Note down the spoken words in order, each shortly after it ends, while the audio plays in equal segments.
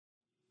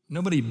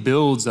Nobody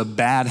builds a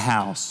bad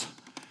house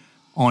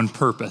on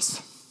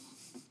purpose.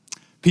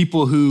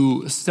 People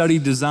who study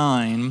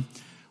design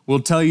will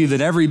tell you that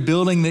every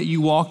building that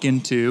you walk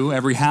into,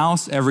 every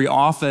house, every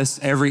office,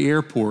 every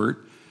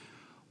airport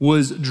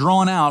was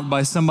drawn out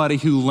by somebody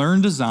who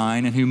learned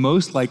design and who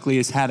most likely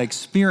has had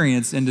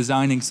experience in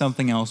designing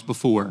something else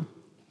before.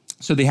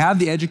 So they have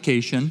the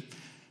education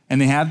and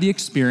they have the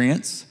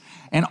experience,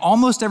 and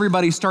almost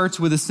everybody starts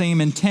with the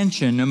same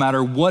intention no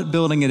matter what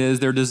building it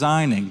is they're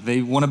designing.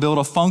 They want to build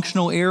a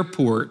functional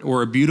airport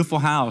or a beautiful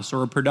house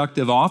or a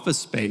productive office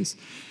space.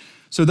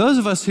 So those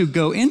of us who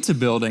go into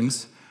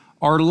buildings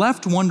are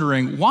left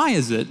wondering, why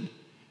is it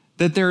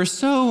that there are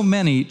so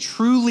many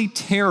truly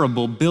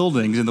terrible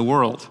buildings in the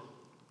world?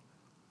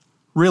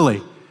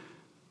 Really.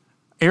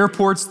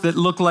 Airports that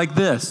look like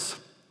this,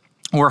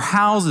 or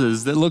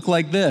houses that look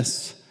like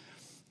this.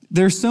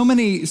 There's so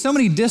many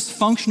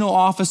dysfunctional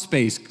office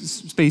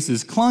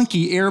spaces,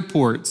 clunky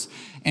airports,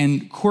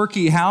 and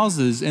quirky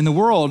houses in the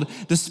world,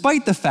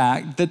 despite the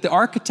fact that the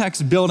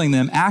architects building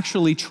them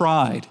actually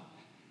tried.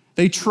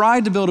 They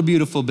tried to build a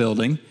beautiful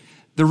building.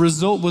 The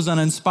result was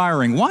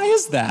uninspiring. Why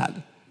is that?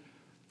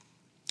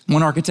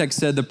 One architect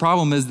said the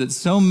problem is that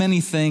so many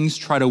things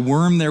try to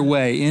worm their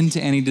way into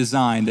any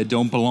design that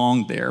don't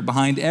belong there.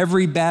 Behind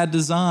every bad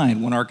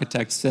design, one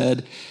architect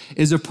said,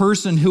 is a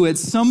person who at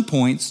some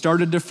point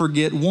started to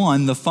forget,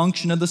 one, the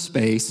function of the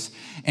space,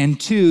 and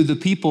two, the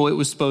people it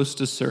was supposed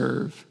to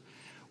serve.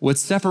 What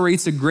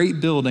separates a great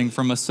building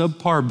from a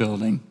subpar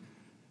building,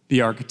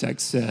 the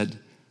architect said,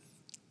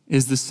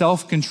 is the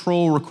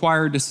self-control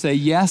required to say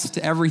yes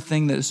to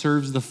everything that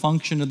serves the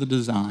function of the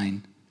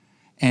design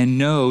and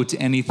no to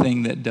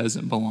anything that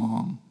doesn't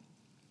belong.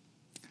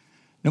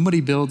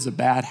 Nobody builds a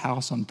bad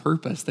house on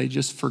purpose. They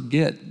just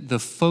forget the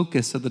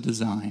focus of the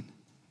design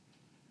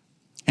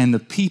and the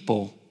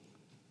people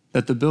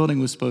that the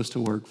building was supposed to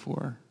work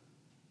for.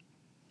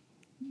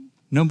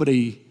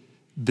 Nobody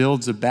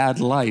builds a bad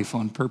life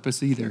on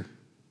purpose either.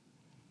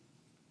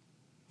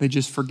 They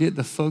just forget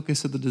the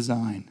focus of the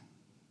design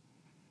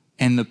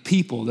and the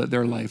people that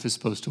their life is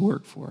supposed to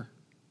work for.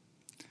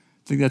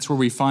 I think that's where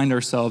we find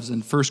ourselves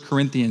in 1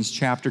 Corinthians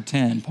chapter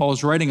 10.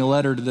 Paul's writing a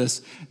letter to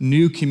this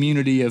new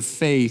community of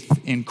faith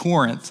in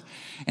Corinth,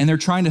 and they're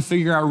trying to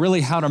figure out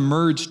really how to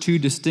merge two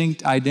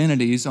distinct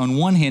identities. On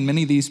one hand,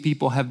 many of these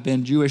people have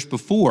been Jewish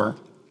before.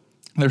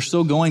 They're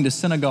still going to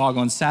synagogue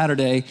on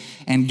Saturday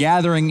and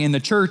gathering in the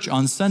church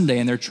on Sunday,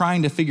 and they're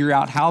trying to figure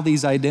out how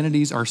these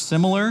identities are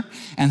similar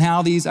and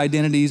how these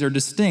identities are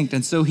distinct.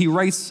 And so he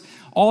writes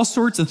all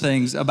sorts of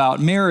things about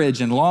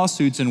marriage and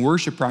lawsuits and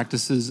worship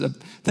practices,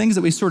 things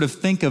that we sort of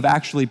think of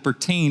actually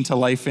pertain to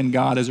life in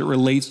God as it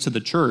relates to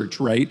the church,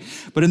 right?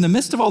 But in the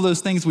midst of all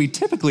those things we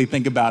typically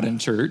think about in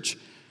church,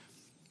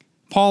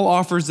 Paul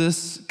offers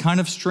this kind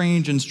of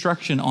strange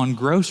instruction on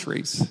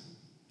groceries.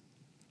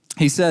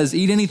 He says,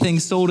 eat anything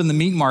sold in the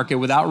meat market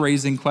without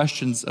raising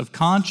questions of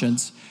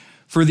conscience,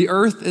 for the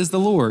earth is the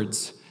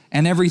Lord's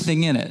and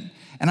everything in it.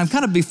 And I'm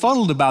kind of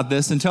befuddled about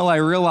this until I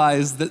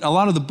realized that a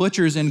lot of the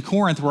butchers in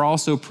Corinth were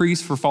also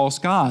priests for false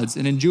gods.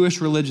 And in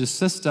Jewish religious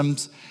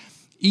systems,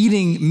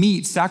 eating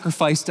meat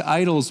sacrificed to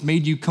idols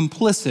made you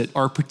complicit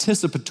or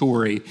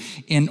participatory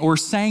in or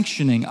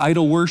sanctioning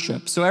idol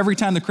worship. So every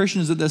time the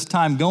Christians at this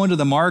time go into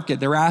the market,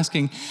 they're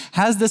asking,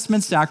 has this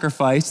been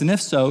sacrificed? And if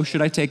so,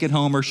 should I take it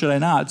home or should I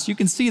not? So you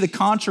can see the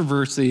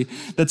controversy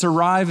that's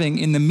arriving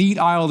in the meat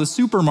aisle of the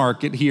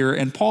supermarket here.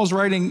 And Paul's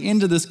writing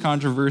into this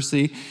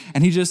controversy,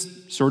 and he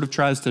just sort of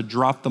tries to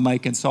drop the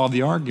mic and solve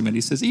the argument.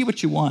 He says, eat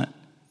what you want.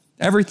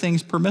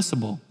 Everything's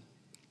permissible,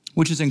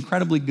 which is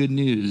incredibly good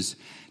news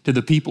to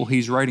the people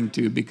he's writing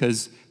to,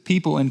 because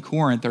people in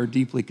Corinth are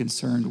deeply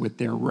concerned with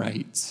their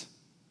rights.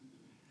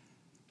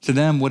 To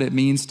them, what it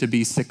means to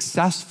be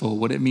successful,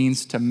 what it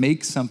means to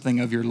make something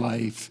of your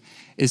life,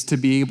 is to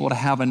be able to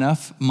have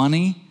enough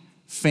money,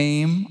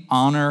 fame,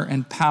 honor,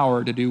 and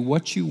power to do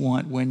what you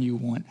want, when you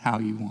want, how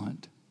you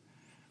want.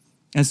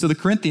 And so the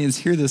Corinthians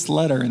hear this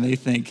letter and they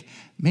think,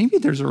 maybe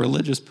there's a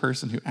religious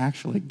person who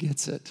actually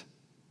gets it,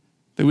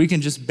 that we can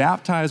just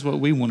baptize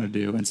what we want to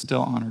do and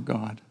still honor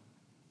God.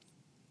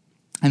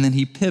 And then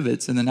he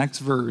pivots in the next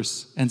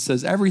verse and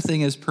says,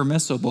 everything is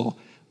permissible,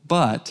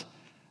 but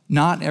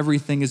not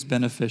everything is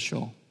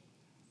beneficial.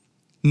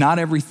 Not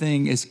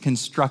everything is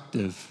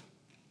constructive.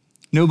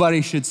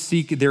 Nobody should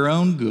seek their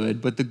own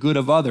good, but the good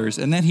of others.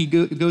 And then he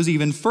goes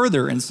even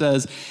further and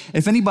says,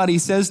 if anybody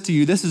says to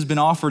you, this has been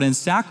offered in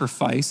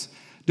sacrifice,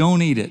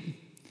 don't eat it,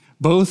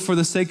 both for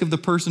the sake of the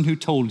person who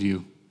told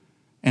you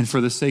and for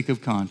the sake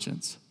of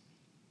conscience.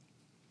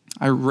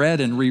 I read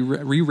and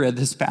reread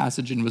this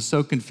passage and was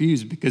so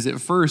confused because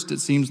at first it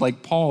seems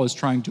like Paul is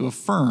trying to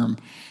affirm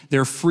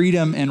their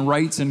freedom and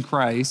rights in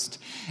Christ.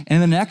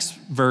 And in the next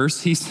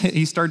verse, he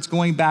starts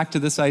going back to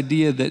this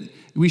idea that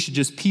we should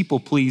just people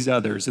please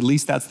others. At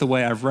least that's the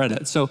way I've read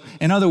it. So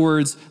in other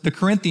words, the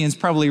Corinthians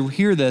probably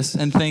hear this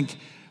and think,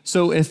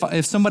 so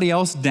if somebody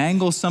else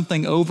dangles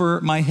something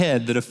over my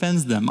head that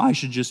offends them, I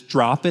should just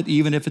drop it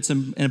even if it's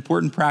an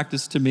important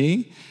practice to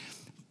me?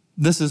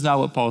 This is not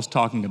what Paul's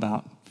talking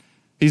about.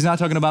 He's not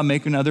talking about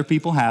making other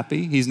people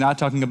happy. He's not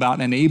talking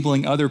about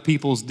enabling other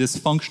people's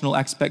dysfunctional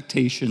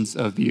expectations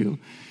of you.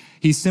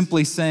 He's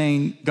simply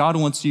saying God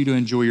wants you to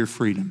enjoy your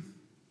freedom.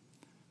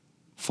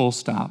 Full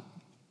stop.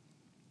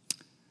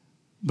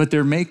 But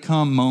there may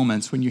come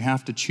moments when you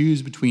have to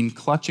choose between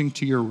clutching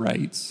to your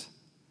rights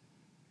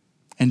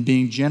and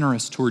being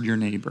generous toward your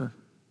neighbor.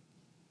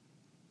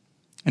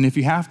 And if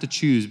you have to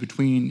choose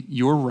between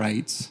your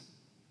rights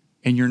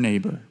and your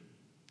neighbor,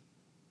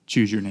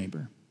 choose your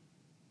neighbor.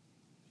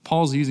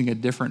 Paul's using a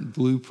different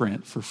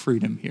blueprint for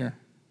freedom here.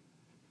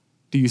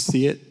 Do you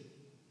see it?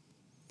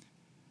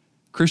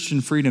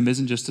 Christian freedom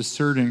isn't just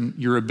asserting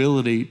your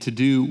ability to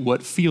do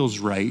what feels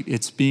right.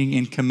 It's being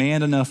in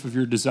command enough of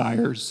your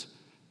desires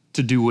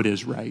to do what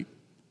is right.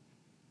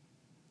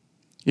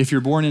 If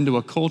you're born into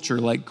a culture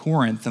like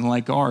Corinth and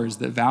like ours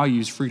that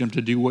values freedom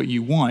to do what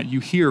you want, you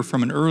hear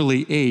from an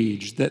early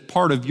age that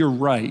part of your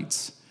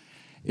rights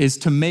is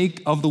to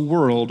make of the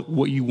world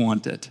what you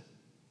want it.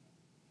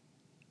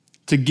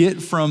 To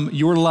get from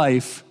your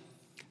life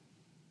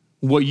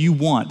what you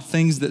want,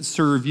 things that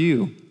serve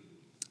you.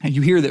 And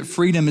you hear that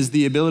freedom is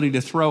the ability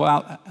to throw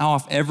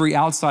off every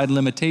outside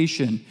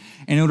limitation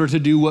in order to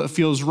do what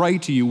feels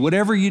right to you.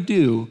 Whatever you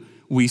do,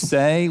 we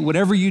say,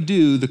 whatever you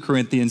do, the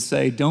Corinthians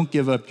say, don't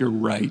give up your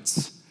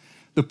rights.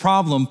 The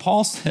problem,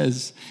 Paul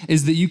says,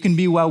 is that you can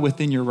be well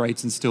within your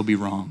rights and still be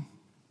wrong.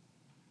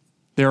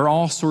 There are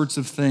all sorts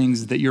of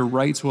things that your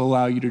rights will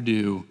allow you to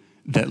do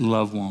that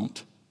love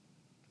won't.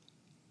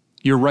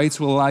 Your rights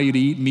will allow you to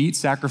eat meat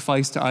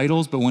sacrificed to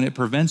idols, but when it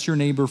prevents your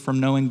neighbor from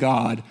knowing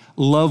God,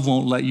 love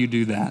won't let you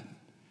do that.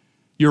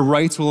 Your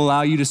rights will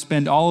allow you to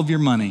spend all of your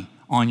money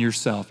on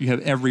yourself. You have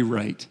every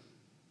right.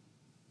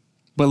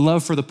 But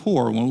love for the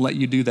poor won't let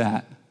you do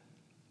that.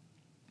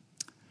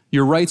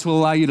 Your rights will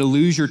allow you to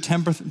lose your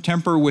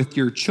temper with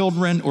your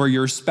children or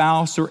your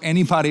spouse or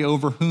anybody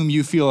over whom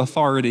you feel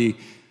authority.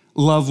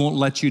 Love won't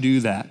let you do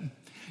that.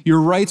 Your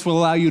rights will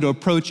allow you to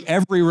approach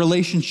every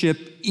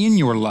relationship in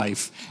your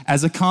life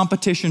as a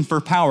competition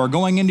for power,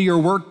 going into your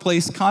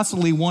workplace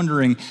constantly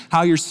wondering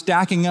how you're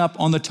stacking up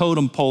on the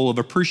totem pole of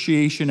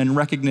appreciation and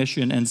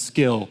recognition and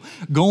skill.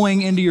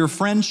 Going into your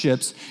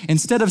friendships,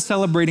 instead of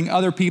celebrating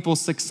other people's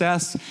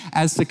success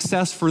as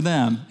success for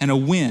them and a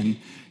win,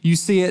 you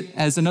see it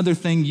as another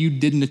thing you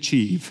didn't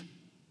achieve.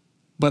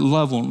 But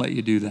love won't let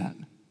you do that.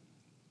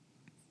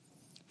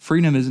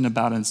 Freedom isn't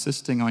about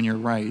insisting on your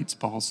rights,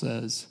 Paul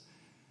says.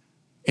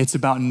 It's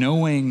about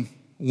knowing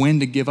when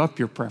to give up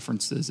your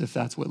preferences if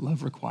that's what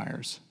love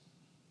requires.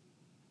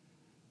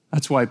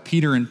 That's why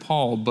Peter and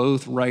Paul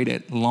both write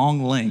at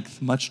long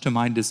length, much to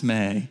my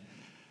dismay,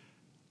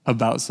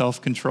 about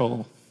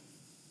self-control.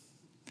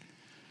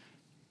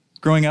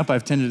 Growing up,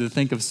 I've tended to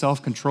think of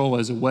self-control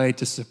as a way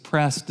to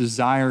suppress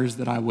desires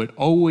that I would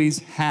always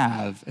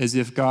have, as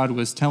if God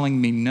was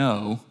telling me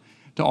no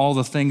to all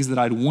the things that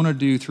I'd want to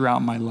do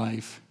throughout my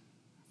life.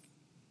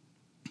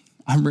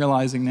 I'm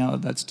realizing now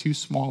that that's too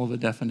small of a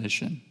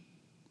definition.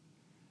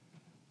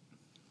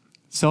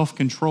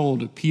 Self-control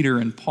to Peter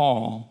and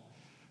Paul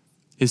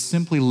is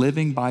simply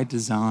living by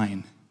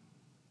design.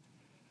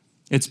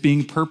 It's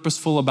being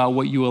purposeful about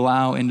what you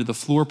allow into the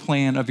floor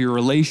plan of your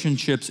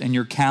relationships and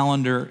your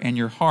calendar and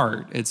your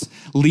heart. It's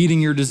leading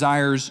your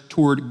desires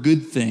toward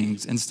good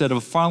things instead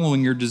of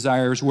following your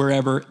desires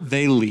wherever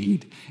they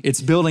lead.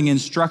 It's building in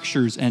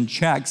structures and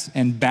checks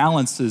and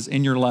balances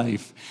in your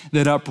life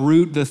that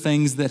uproot the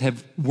things that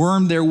have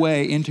wormed their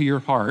way into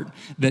your heart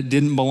that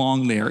didn't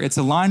belong there. It's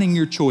aligning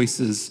your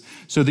choices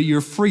so that you're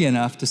free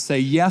enough to say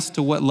yes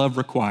to what love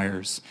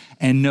requires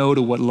and no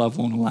to what love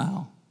won't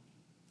allow.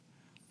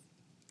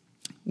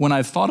 When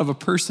I've thought of a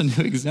person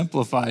who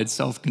exemplified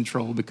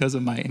self-control because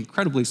of my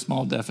incredibly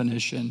small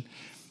definition,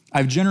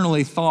 I've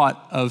generally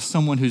thought of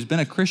someone who's been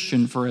a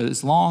Christian for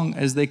as long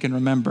as they can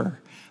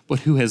remember, but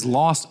who has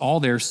lost all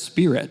their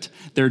spirit.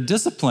 They're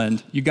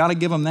disciplined, you got to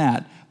give them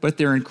that, but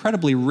they're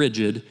incredibly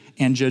rigid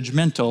and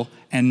judgmental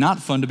and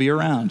not fun to be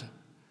around.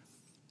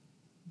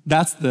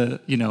 That's the,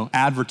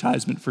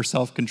 advertisement for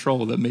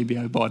self-control that maybe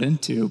I bought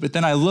into. But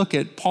then I look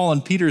at Paul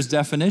and Peter's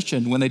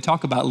definition when they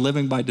talk about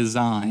living by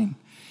design.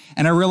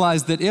 And I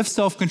realized that if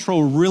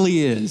self-control really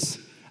is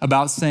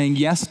about saying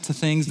yes to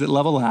things that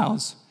love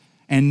allows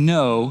and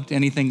no to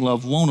anything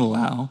love won't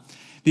allow,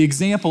 the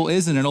example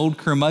isn't an old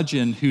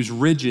curmudgeon who's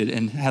rigid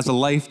and has a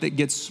life that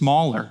gets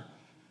smaller.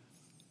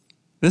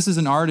 This is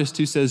an artist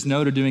who says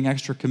no to doing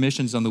extra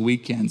commissions on the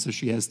weekend so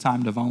she has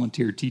time to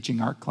volunteer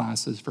teaching art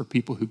classes for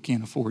people who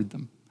can't afford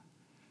them.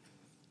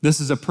 This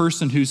is a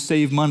person who's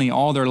saved money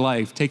all their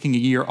life, taking a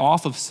year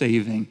off of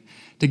saving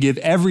to give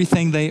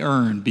everything they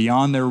earn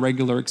beyond their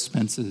regular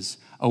expenses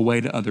away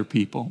to other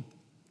people.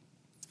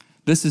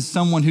 This is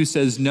someone who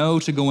says no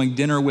to going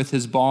dinner with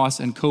his boss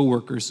and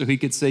coworkers so he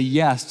could say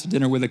yes to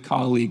dinner with a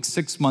colleague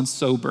 6 months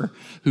sober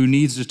who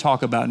needs to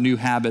talk about new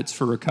habits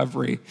for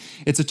recovery.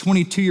 It's a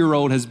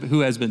 22-year-old who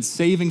has been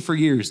saving for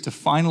years to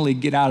finally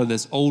get out of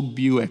this old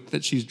Buick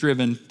that she's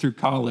driven through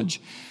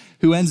college,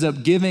 who ends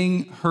up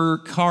giving her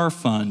car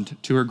fund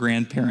to her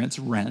grandparents'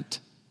 rent.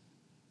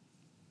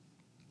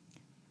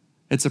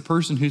 It's a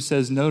person who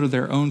says no to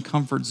their own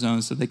comfort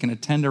zone so they can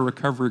attend a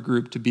recovery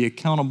group to be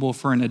accountable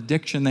for an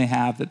addiction they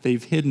have that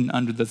they've hidden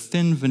under the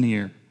thin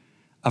veneer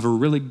of a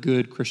really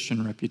good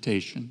Christian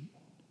reputation.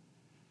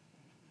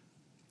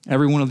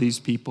 Every one of these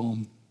people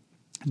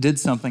did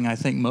something I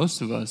think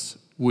most of us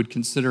would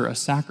consider a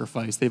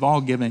sacrifice. They've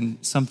all given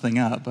something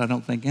up, but I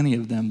don't think any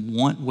of them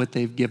want what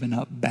they've given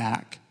up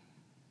back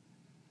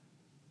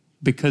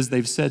because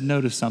they've said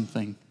no to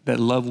something that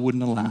love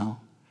wouldn't allow,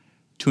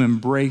 to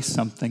embrace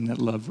something that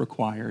love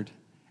required.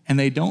 And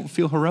they don't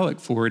feel heroic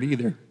for it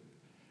either.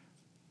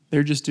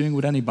 They're just doing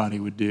what anybody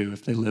would do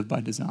if they live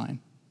by design.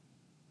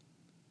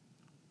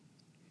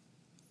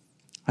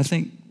 I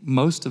think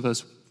most of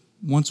us,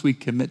 once we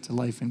commit to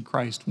life in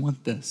Christ,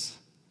 want this,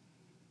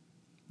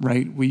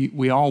 right?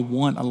 We all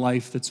want a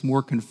life that's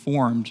more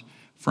conformed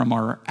from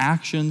our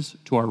actions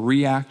to our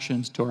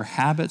reactions to our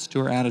habits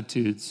to our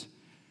attitudes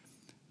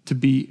to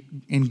be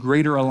in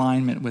greater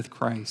alignment with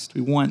Christ.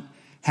 We want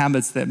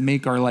habits that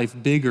make our life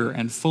bigger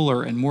and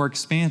fuller and more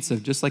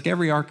expansive, just like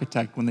every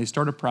architect, when they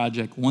start a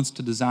project, wants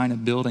to design a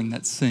building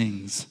that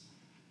sings.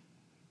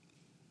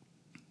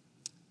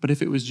 But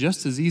if it was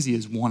just as easy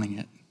as wanting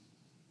it,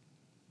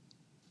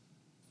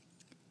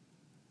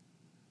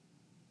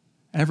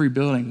 every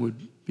building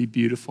would be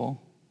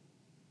beautiful,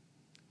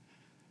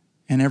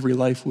 and every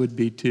life would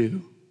be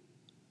too.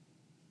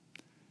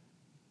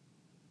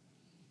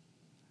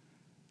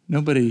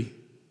 Nobody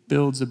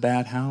builds a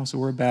bad house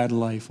or a bad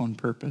life on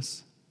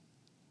purpose.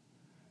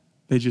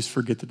 They just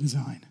forget the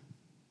design.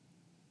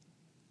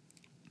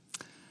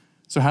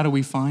 So how do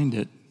we find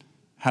it?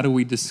 How do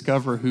we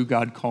discover who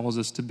God calls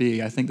us to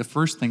be? I think the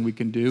first thing we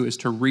can do is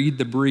to read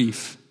the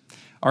brief.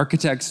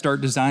 Architects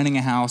start designing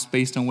a house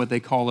based on what they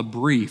call a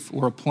brief,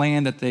 or a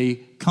plan that they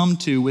come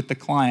to with the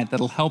client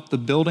that'll help the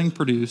building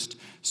produced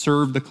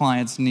serve the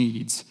client's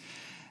needs.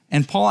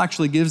 And Paul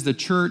actually gives the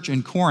church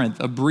in Corinth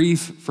a brief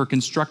for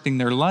constructing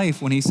their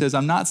life when he says,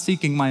 I'm not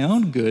seeking my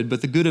own good, but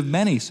the good of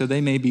many so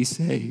they may be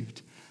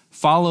saved.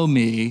 Follow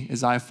me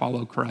as I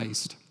follow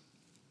Christ.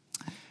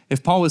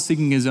 If Paul was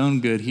seeking his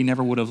own good, he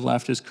never would have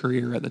left his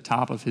career at the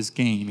top of his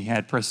game. He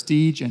had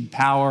prestige and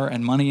power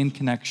and money and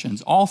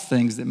connections, all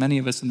things that many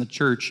of us in the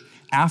church,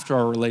 after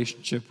our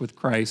relationship with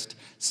Christ,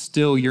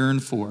 still yearn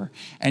for.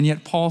 And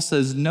yet Paul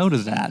says no to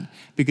that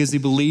because he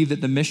believed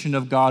that the mission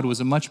of God was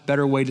a much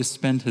better way to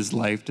spend his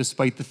life,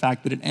 despite the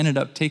fact that it ended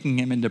up taking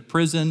him into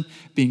prison,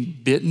 being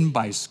bitten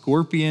by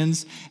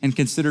scorpions, and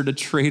considered a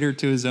traitor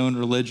to his own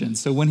religion.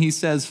 So when he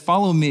says,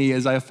 follow me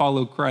as I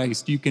follow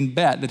Christ, you can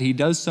bet that he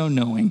does so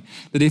knowing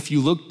that if you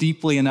look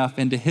deeply enough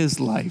into his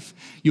life,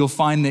 you'll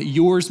find that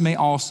yours may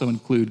also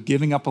include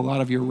giving up a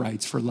lot of your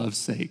rights for love's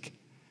sake.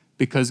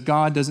 Because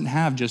God doesn't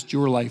have just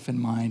your life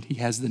in mind, he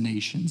has the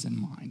nations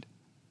in mind.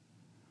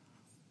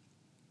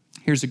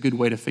 Here's a good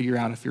way to figure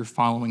out if you're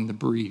following the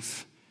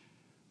brief.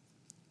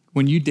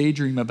 When you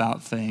daydream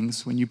about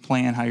things, when you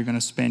plan how you're going to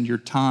spend your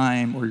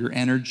time or your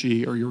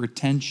energy or your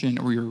attention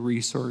or your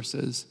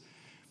resources,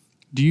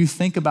 do you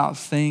think about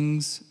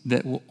things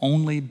that will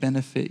only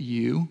benefit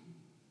you?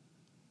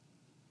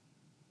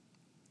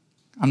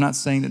 I'm not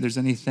saying that there's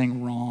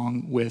anything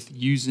wrong with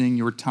using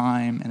your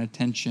time and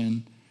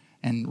attention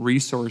and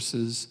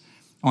resources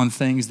on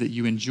things that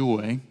you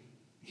enjoy.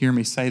 Hear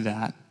me say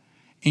that.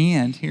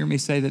 And hear me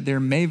say that there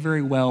may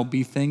very well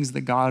be things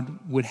that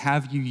God would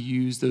have you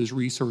use those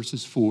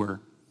resources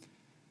for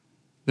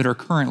that are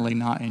currently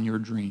not in your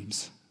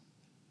dreams.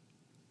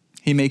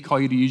 He may call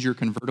you to use your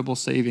convertible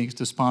savings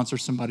to sponsor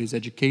somebody's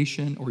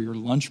education or your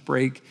lunch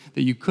break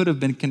that you could have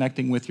been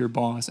connecting with your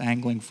boss,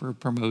 angling for a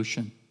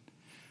promotion,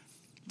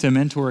 to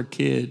mentor a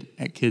kid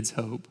at Kids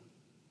Hope.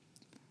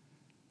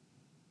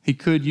 He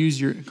could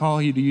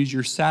call you to use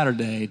your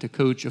Saturday to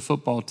coach a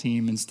football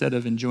team instead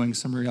of enjoying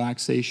some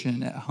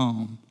relaxation at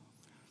home,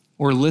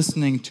 or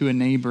listening to a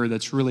neighbor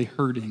that's really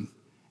hurting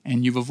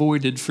and you've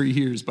avoided for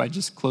years by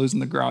just closing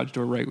the garage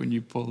door right when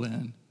you pull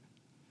in.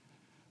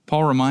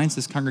 Paul reminds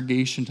his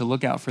congregation to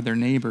look out for their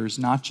neighbors,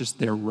 not just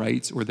their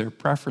rights or their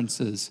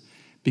preferences,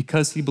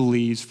 because he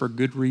believes for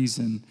good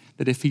reason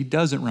that if he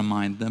doesn't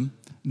remind them,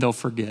 they'll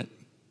forget.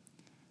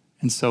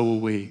 And so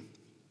will we.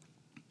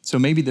 So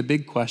maybe the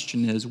big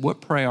question is, what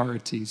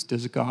priorities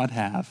does God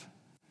have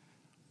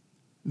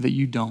that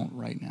you don't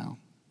right now?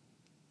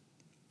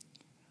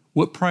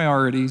 What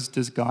priorities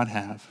does God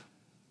have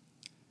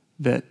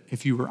that,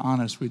 if you were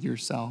honest with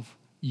yourself,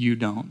 you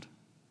don't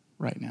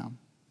right now?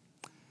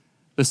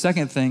 The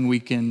second thing we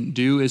can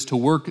do is to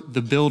work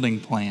the building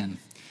plan.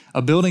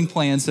 A building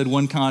plan, said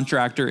one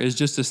contractor, is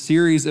just a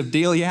series of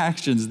daily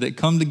actions that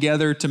come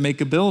together to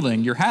make a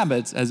building. Your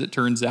habits, as it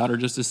turns out, are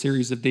just a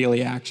series of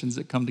daily actions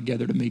that come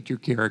together to make your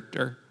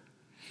character.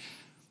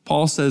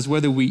 Paul says,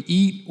 whether we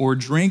eat or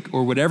drink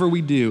or whatever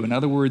we do, in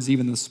other words,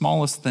 even the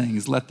smallest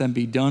things, let them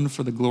be done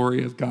for the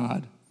glory of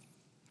God.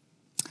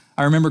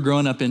 I remember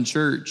growing up in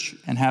church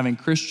and having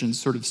Christians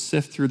sort of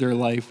sift through their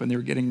life when they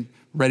were getting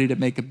ready to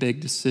make a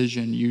big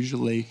decision,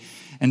 usually.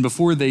 And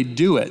before they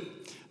do it,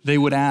 they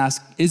would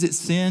ask, is it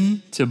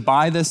sin to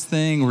buy this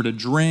thing or to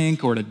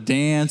drink or to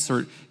dance?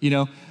 Or,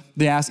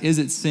 they ask, is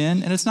it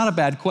sin? And it's not a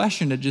bad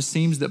question. It just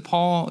seems that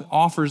Paul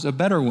offers a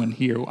better one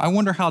here. I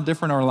wonder how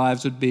different our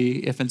lives would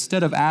be if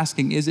instead of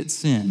asking, is it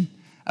sin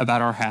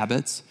about our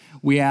habits,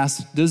 we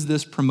ask, does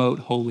this promote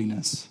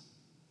holiness?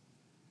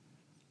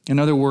 In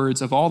other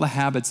words, of all the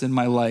habits in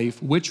my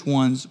life, which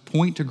ones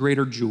point to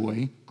greater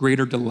joy,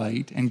 greater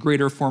delight, and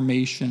greater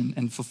formation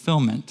and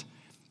fulfillment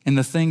in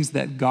the things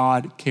that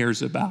God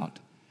cares about,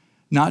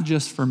 not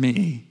just for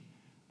me,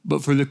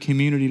 but for the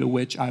community to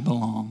which I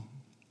belong?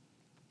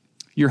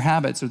 Your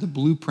habits are the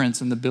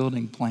blueprints and the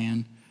building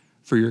plan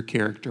for your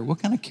character.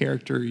 What kind of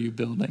character are you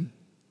building?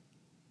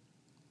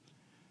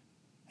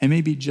 And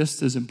maybe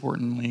just as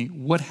importantly,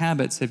 what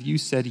habits have you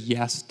said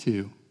yes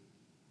to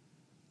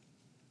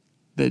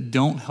that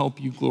don't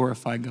help you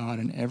glorify God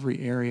in every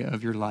area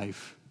of your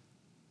life?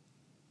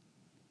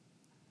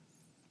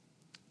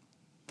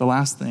 The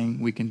last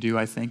thing we can do,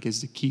 I think,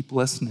 is to keep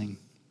listening.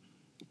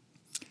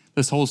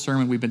 This whole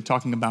sermon, we've been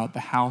talking about the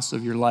house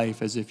of your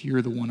life as if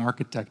you're the one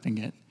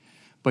architecting it,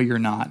 but you're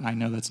not. And I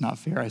know that's not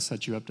fair. I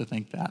set you up to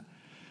think that.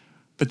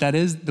 But that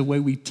is the way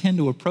we tend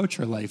to approach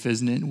our life,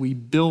 isn't it? We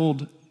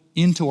build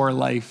into our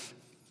life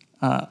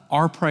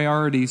our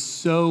priorities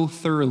so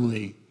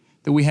thoroughly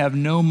that we have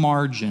no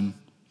margin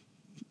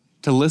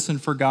to listen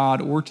for God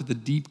or to the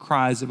deep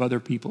cries of other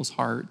people's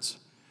hearts.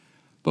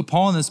 But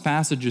Paul in this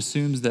passage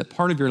assumes that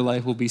part of your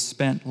life will be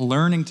spent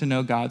learning to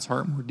know God's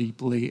heart more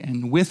deeply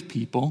and with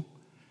people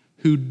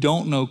who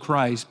don't know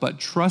Christ but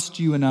trust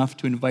you enough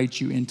to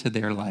invite you into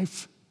their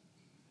life.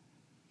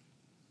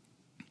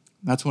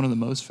 That's one of the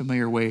most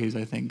familiar ways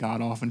I think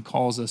God often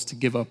calls us to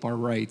give up our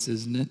rights,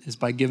 isn't it? Is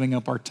by giving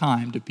up our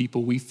time to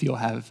people we feel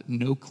have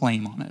no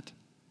claim on it.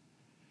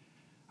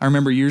 I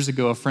remember years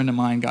ago, a friend of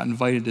mine got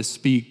invited to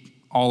speak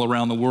all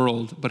around the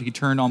world, but he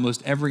turned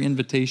almost every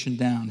invitation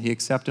down. He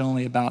accepted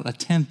only about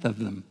 1/10 of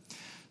them.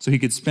 So he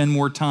could spend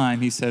more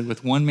time, he said,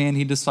 with one man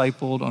he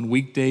discipled on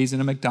weekdays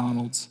in a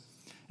McDonald's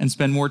and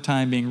spend more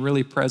time being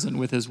really present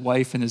with his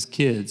wife and his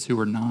kids, who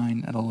were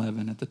 9 and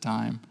 11 at the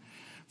time.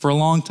 For a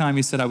long time,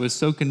 he said, I was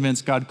so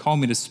convinced God called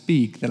me to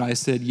speak that I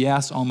said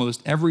yes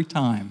almost every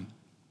time.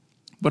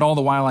 But all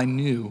the while I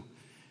knew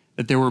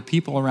that there were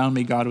people around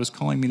me God was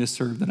calling me to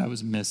serve that I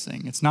was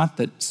missing. It's not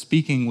that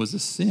speaking was a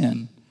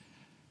sin.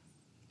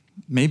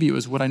 Maybe it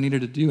was what I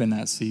needed to do in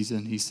that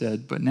season, he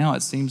said, but now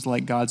it seems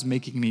like God's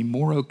making me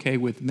more okay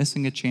with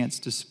missing a chance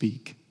to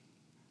speak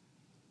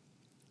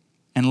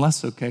and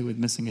less okay with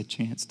missing a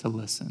chance to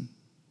listen.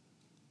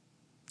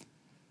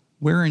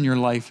 Where in your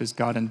life is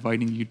God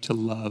inviting you to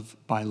love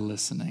by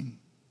listening?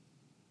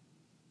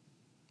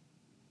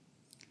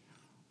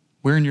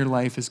 Where in your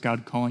life is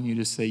God calling you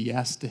to say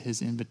yes to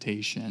his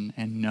invitation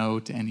and no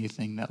to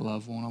anything that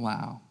love won't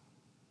allow?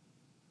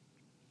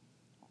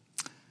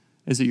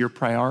 Is it your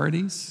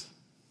priorities?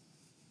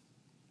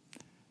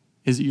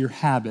 Is it your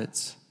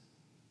habits?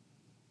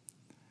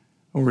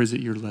 Or is it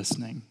your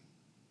listening?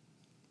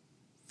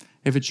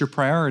 If it's your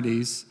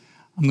priorities,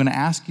 I'm going to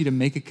ask you to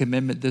make a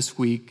commitment this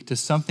week to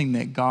something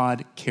that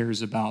God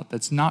cares about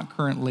that's not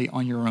currently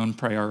on your own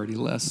priority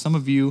list. Some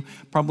of you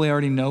probably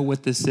already know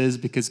what this is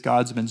because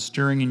God's been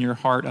stirring in your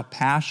heart a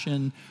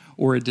passion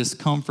or a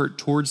discomfort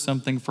towards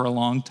something for a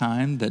long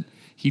time that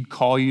he'd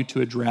call you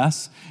to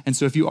address. And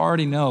so if you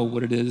already know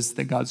what it is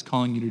that God's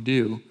calling you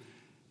to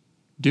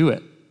do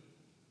it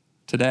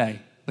today.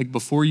 Like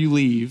before you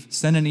leave,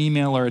 send an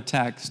email or a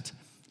text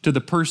to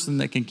the person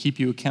that can keep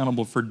you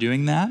accountable for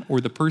doing that,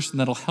 or the person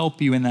that'll help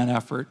you in that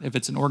effort. If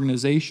it's an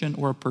organization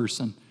or a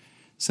person,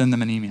 send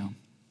them an email.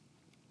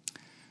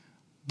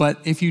 But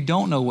if you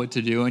don't know what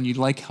to do and you'd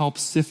like help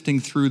sifting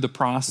through the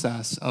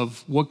process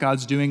of what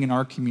God's doing in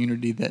our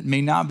community that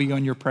may not be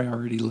on your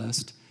priority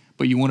list,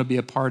 but you want to be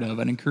a part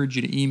of, I'd encourage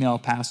you to email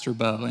Pastor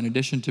Bo. In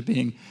addition to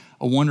being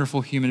a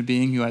wonderful human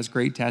being who has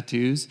great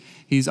tattoos,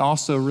 he's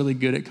also really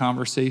good at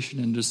conversation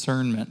and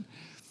discernment.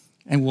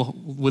 And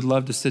would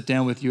love to sit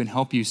down with you and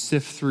help you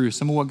sift through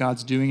some of what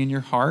God's doing in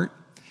your heart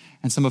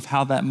and some of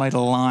how that might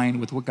align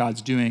with what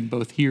God's doing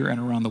both here and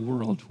around the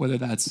world, whether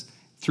that's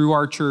through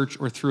our church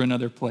or through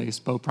another place.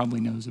 Bo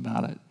probably knows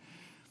about it.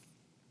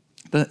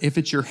 If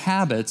it's your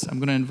habits, I'm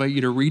going to invite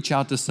you to reach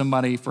out to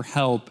somebody for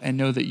help and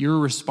know that you're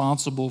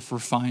responsible for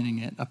finding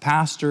it. A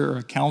pastor or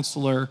a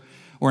counselor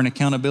or an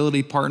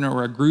accountability partner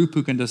or a group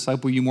who can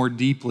disciple you more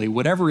deeply.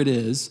 Whatever it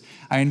is,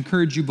 I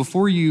encourage you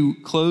before you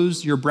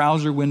close your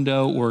browser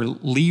window or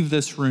leave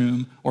this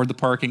room or the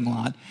parking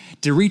lot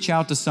to reach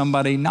out to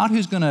somebody, not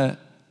who's going to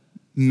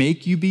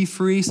make you be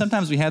free.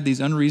 Sometimes we have these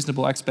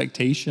unreasonable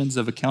expectations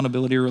of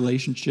accountability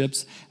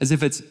relationships as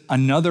if it's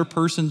another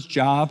person's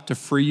job to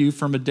free you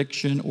from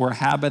addiction or a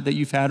habit that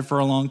you've had for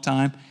a long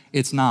time.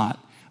 It's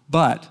not.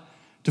 But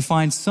to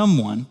find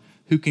someone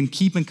who can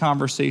keep in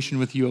conversation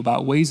with you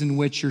about ways in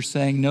which you're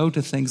saying no to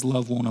things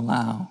love won't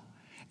allow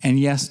and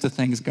yes to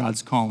things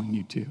God's calling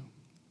you to.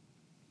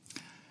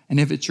 And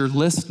if it's your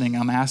listening,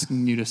 I'm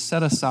asking you to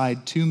set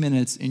aside 2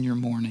 minutes in your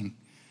morning,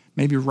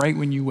 maybe right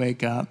when you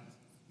wake up,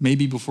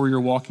 maybe before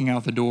you're walking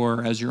out the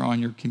door as you're on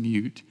your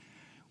commute,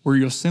 where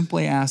you'll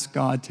simply ask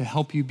God to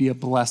help you be a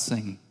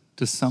blessing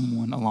to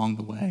someone along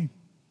the way.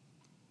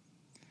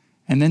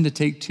 And then to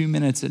take 2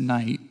 minutes at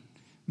night,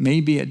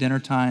 maybe at dinner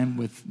time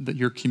with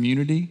your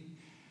community,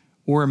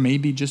 or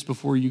maybe just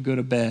before you go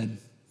to bed,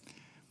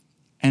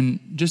 and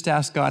just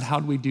ask God,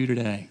 how do we do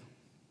today?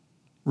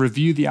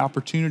 Review the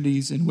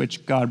opportunities in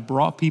which God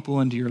brought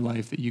people into your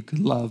life that you could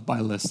love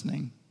by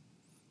listening.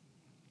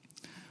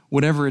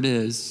 Whatever it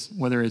is,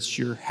 whether it's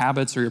your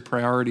habits or your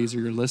priorities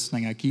or your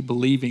listening, I keep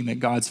believing that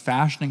God's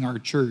fashioning our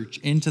church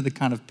into the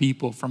kind of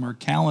people, from our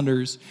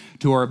calendars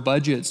to our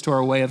budgets to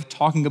our way of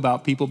talking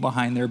about people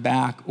behind their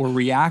back or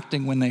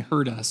reacting when they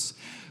hurt us,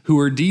 who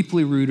are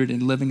deeply rooted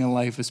in living a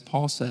life, as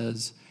Paul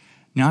says,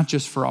 not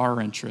just for our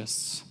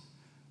interests,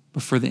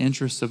 but for the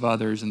interests of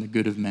others and the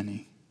good of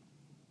many,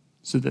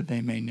 so that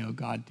they may know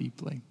God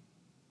deeply.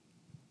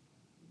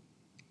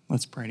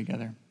 Let's pray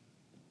together.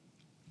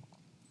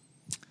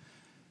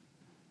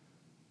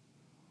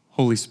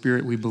 Holy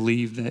Spirit, we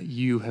believe that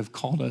you have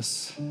called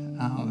us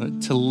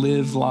to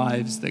live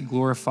lives that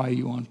glorify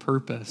you on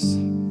purpose,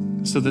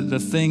 so that the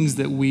things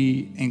that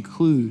we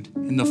include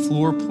in the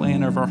floor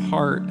plan of our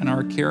heart and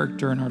our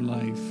character and our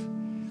life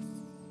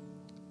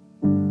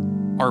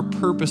are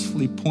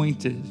purposefully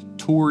pointed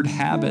toward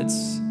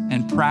habits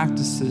and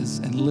practices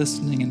and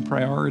listening and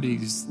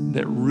priorities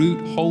that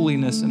root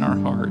holiness in our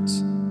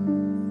hearts.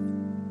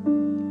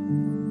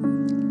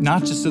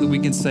 Not just so that we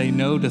can say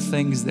no to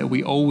things that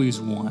we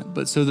always want,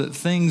 but so that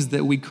things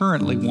that we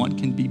currently want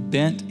can be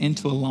bent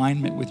into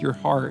alignment with your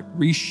heart,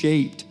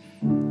 reshaped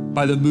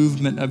by the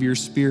movement of your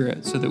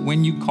Spirit, so that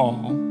when you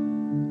call,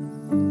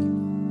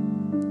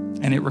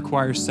 and it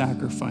requires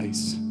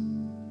sacrifice,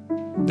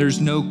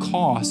 there's no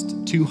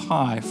cost too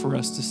high for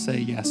us to say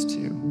yes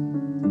to.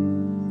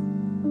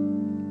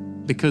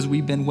 Because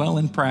we've been well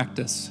in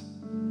practice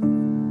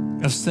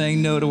of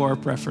saying no to our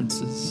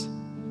preferences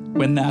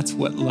when that's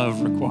what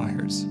love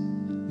requires.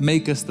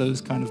 Make us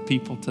those kind of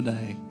people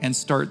today and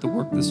start the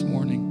work this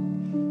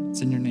morning.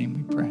 It's in your name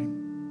we pray.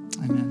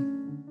 Amen.